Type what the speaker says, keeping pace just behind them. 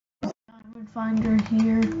Finder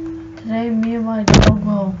here. Today me and my dog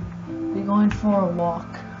will be going for a walk.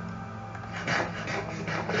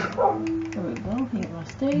 There we go, eat my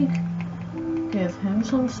steak. Give him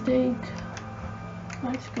some steak.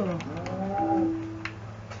 Let's go.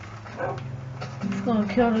 Just gonna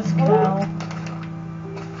kill this cow.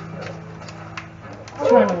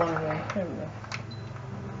 Trying to run away. There we go.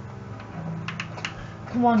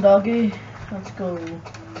 Come on, doggy. Let's go.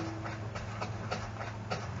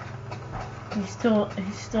 He's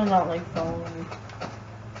still not like following me.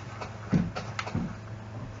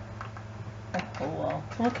 Oh well.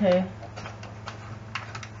 Okay.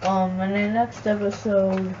 In the next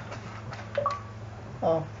episode.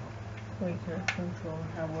 Oh. Wait, can I control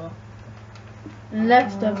how well? In the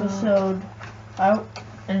next episode, I'll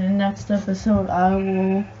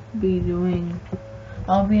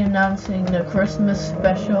be announcing the Christmas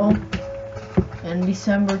special in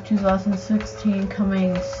December 2016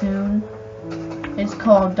 coming soon. It's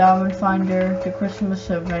called Diamond Finder, the Christmas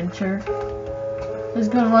Adventure. There's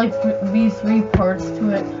gonna be 3 parts to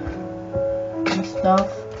it and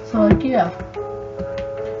stuff. So yeah.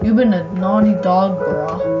 You've been a naughty dog,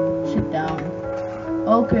 bro. Sit down.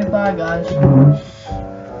 Okay, bye guys.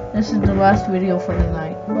 This is the last video for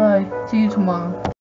tonight. Bye. See you tomorrow.